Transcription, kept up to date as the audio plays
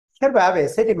Here we have a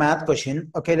SAT math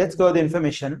question. Okay, let's go with the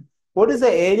information. What is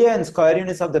the area and square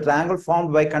units of the triangle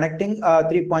formed by connecting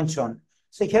 3 points shown?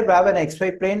 So here we have an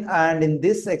XY plane, and in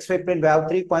this XY plane we have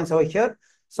 3 points over here.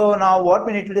 So now what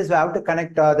we need to do is we have to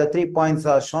connect the 3 points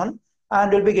shown,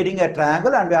 and we'll be getting a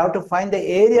triangle, and we have to find the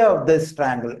area of this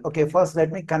triangle. Okay, first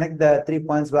let me connect the 3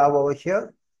 points we have over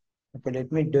here. Okay,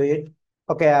 let me do it.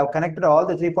 Okay, I've connected all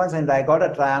the 3 points and I got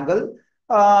a triangle.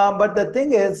 But the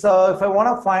thing is, if I want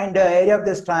to find the area of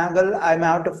this triangle, I may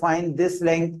have to find this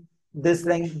length, this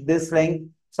length, this length.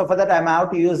 So for that, I may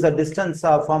have to use the distance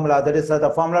formula. That is the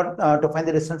formula to find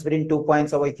the distance between 2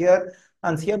 points over here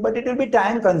and here, but it will be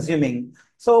time consuming.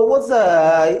 So what's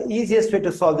the easiest way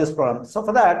to solve this problem? So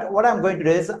for that, what I'm going to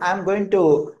do is I'm going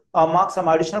to mark some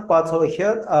additional parts over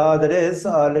here. That is,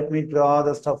 let me draw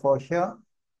the stuff over here.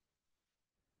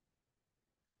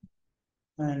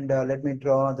 And let me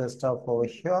draw the stuff over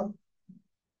here.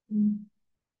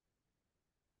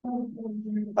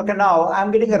 Okay, now I'm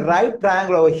getting a right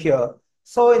triangle over here.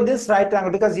 So in this right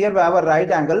triangle, because here we have a right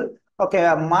angle, okay,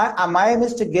 my aim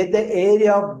is to get the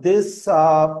area of this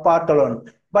part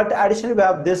alone. But additionally, we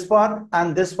have this part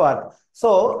and this part.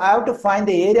 So I have to find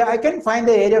the area. I can find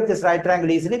the area of this right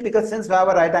triangle easily because since we have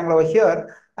a right angle over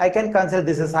here, I can consider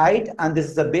this is height and this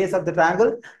is the base of the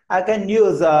triangle. I can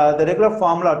use the regular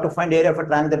formula to find the area of a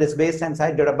triangle, that is base times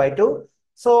height divided by 2.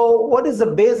 So what is the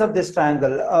base of this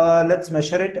triangle? Let's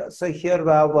measure it. So here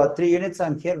we have 3 units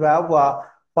and here we have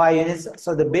 5 units.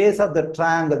 So the base of the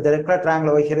triangle, the regular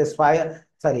triangle over here is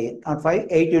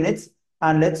 8 units.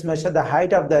 And let's measure the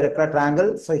height of the regular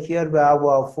triangle. So here we have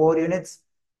 4 units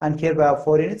and here we have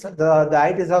 4 units. The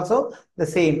height is also the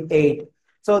same, 8.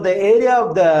 So the area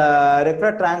of the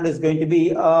regular triangle is going to be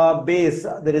base,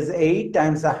 that is 8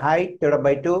 times the height divided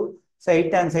by 2. So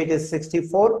 8 times 8 is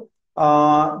 64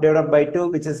 divided by 2,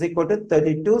 which is equal to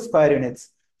 32 square units.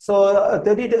 So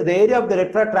 32, the area of the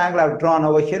regular triangle I've drawn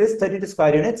over here is 32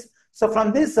 square units. So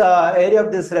from this area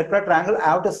of this regular triangle, I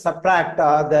have to subtract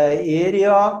the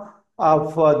area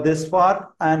of this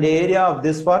part and area of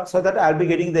this part, so that I'll be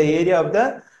getting the area of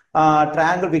the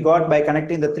triangle we got by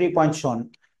connecting the 3 points shown.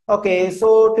 Okay,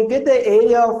 so to get the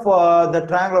area of the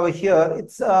triangle over here,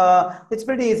 it's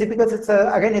pretty easy because it's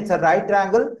again it's a right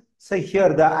triangle. So here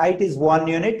the height is 1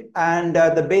 unit and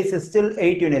the base is still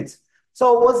 8 units.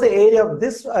 So what's the area of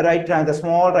this right triangle, the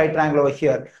small right triangle over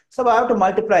here? So I have to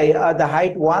multiply the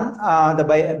height 1,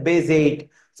 the base 8.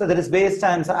 So that is base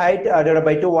times height divided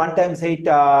by 2. 1 times 8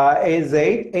 is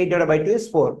 8. 8 divided by 2 is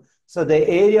 4. So the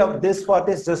area of this part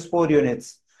is just 4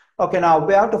 units. Okay, now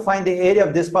we have to find the area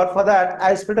of this part. For that,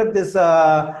 I split up this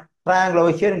triangle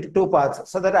over here into 2 parts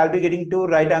so that I'll be getting 2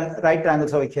 right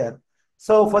triangles over here.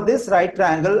 So for this right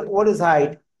triangle, what is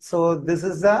height? So this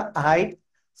is the height.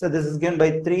 So this is given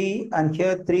by 3 and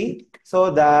here 3.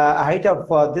 So the height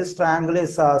of this triangle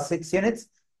is 6 units.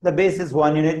 The base is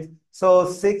 1 unit. So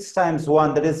 6 times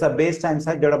 1, that is a base times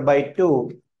height divided by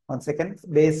 2. 1 second.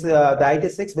 Base, the height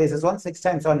is 6, base is 1. 6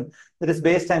 times 1, that is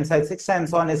base times height. 6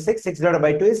 times 1 is 6. 6 divided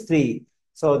by 2 is 3.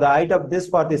 So the height of this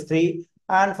part is 3.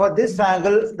 And for this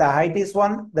triangle, the height is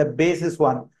 1, the base is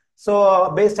 1.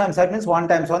 So base times height means 1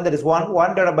 times 1, that is 1.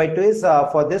 1 divided by 2 is,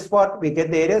 for this part, we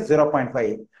get the area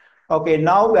 0.5. Okay,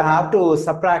 now we have to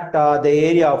subtract the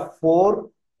area of 4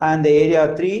 and the area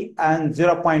of 3 and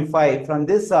 0.5 from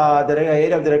this, the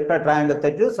area of the regular triangle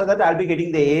 32, so that I'll be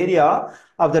getting the area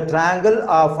of the triangle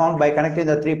found by connecting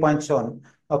the 3 points shown.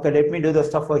 Okay, let me do the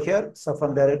stuff over here. So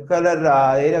from the regular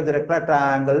area of the regular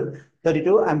triangle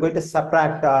 32, I'm going to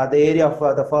subtract the area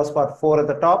of the first part 4 at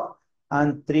the top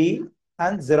and 3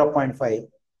 and 0.5.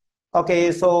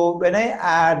 Okay, so when I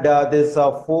add this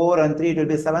 4 and 3, it will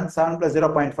be 7. 7 plus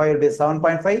 0.5 will be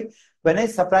 7.5. When I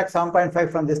subtract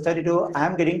 7.5 from this 32, I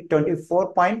am getting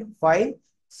 24.5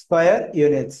 square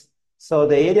units. So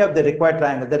the area of the required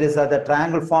triangle, that is the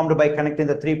triangle formed by connecting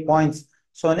the 3 points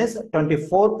shown, is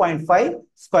 24.5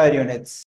 square units.